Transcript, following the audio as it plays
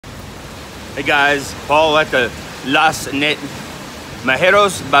Hey guys, Paul at the Las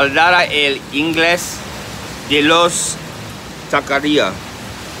Majeros Baldada El Inglés de los Taqueria.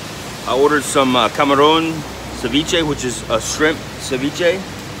 I ordered some camarón ceviche, which is a shrimp ceviche,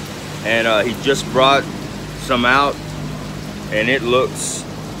 and he just brought some out, and it looks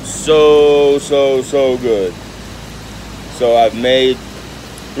so good. So I've made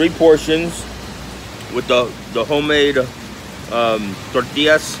 3 portions with the homemade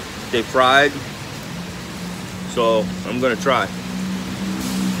tortillas they fried. So I'm gonna try.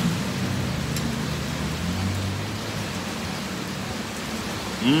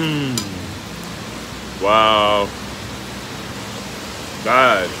 Wow.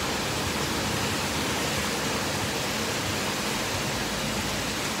 God.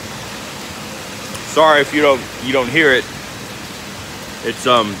 Sorry if you don't hear it. It's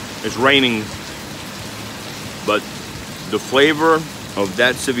raining, but the flavor of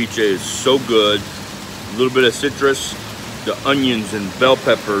that ceviche is so good. A little bit of citrus, the onions and bell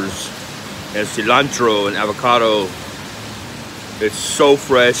peppers and cilantro and avocado. It's so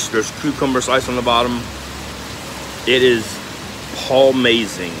fresh. There's cucumber slice on the bottom. It is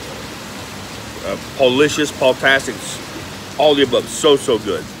Paul-mazing. Paulicious, Paultastic, all the above. So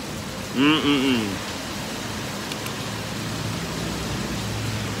good.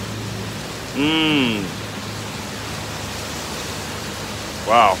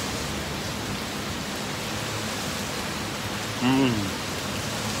 Wow.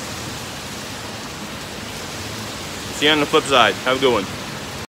 See you on the flip side. Have a good one.